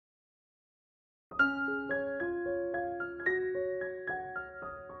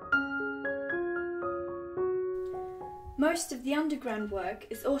Most of the underground work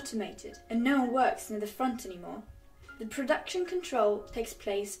is automated and no one works near the front anymore. The production control takes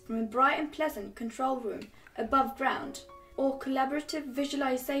place from a bright and pleasant control room above ground, or collaborative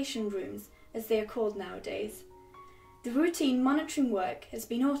visualization rooms as they are called nowadays. The routine monitoring work has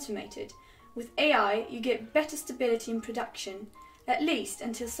been automated. With AI you get better stability in production, at least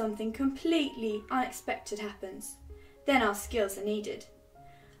until something completely unexpected happens. Then our skills are needed.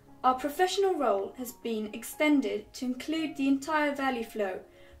 Our professional role has been extended to include the entire value flow,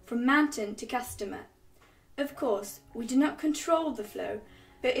 from mountain to customer. Of course, we do not control the flow,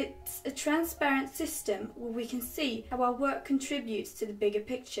 but it's a transparent system where we can see how our work contributes to the bigger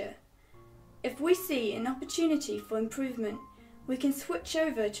picture. If we see an opportunity for improvement, we can switch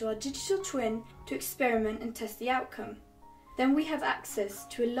over to our digital twin to experiment and test the outcome. Then we have access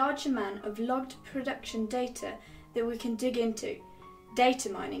to a large amount of logged production data that we can dig into. Data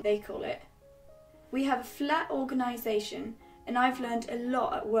mining, they call it. We have a flat organisation, and I've learned a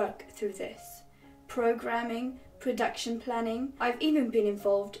lot at work through this. Programming, production planning. I've even been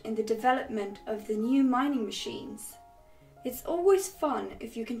involved in the development of the new mining machines. It's always fun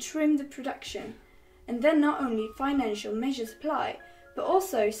if you can trim the production, and then not only financial measures apply, but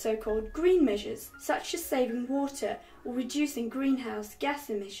also so-called green measures, such as saving water or reducing greenhouse gas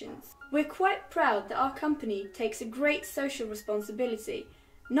emissions. We're quite proud that our company takes a great social responsibility,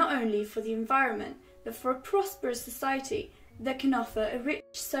 not only for the environment, but for a prosperous society that can offer a rich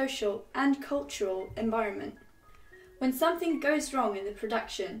social and cultural environment. When something goes wrong in the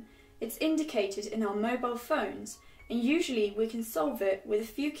production, it's indicated in our mobile phones, and usually we can solve it with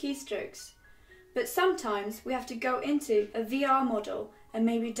a few keystrokes. But sometimes we have to go into a VR model and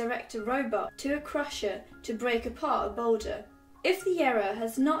maybe direct a robot to a crusher to break apart a boulder. If the error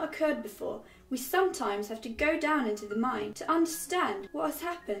has not occurred before, we sometimes have to go down into the mine to understand what has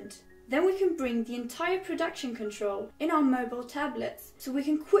happened. Then we can bring the entire production control in our mobile tablets so we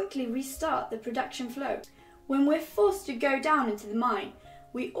can quickly restart the production flow. When we're forced to go down into the mine,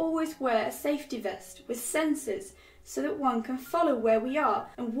 we always wear a safety vest with sensors so that one can follow where we are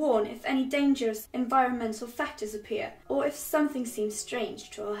and warn if any dangerous environmental factors appear or if something seems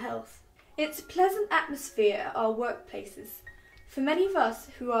strange to our health. It's a pleasant atmosphere at our workplaces. For many of us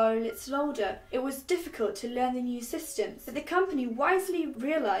who are a little older, it was difficult to learn the new systems, but the company wisely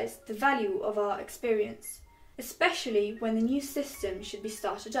realised the value of our experience, especially when the new system should be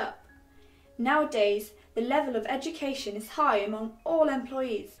started up. Nowadays, the level of education is high among all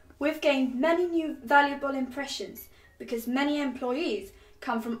employees. We've gained many new valuable impressions because many employees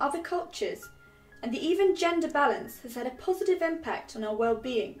come from other cultures, and the even gender balance has had a positive impact on our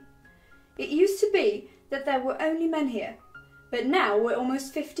well-being. It used to be that there were only men here, but now we're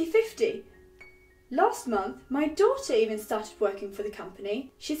almost 50-50. Last month, my daughter even started working for the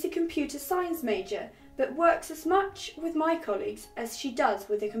company. She's a computer science major, but works as much with my colleagues as she does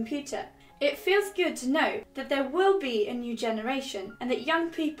with a computer. It feels good to know that there will be a new generation and that young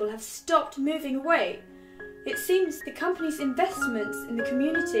people have stopped moving away. It seems the company's investments in the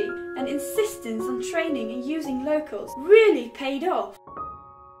community and insistence on training and using locals really paid off.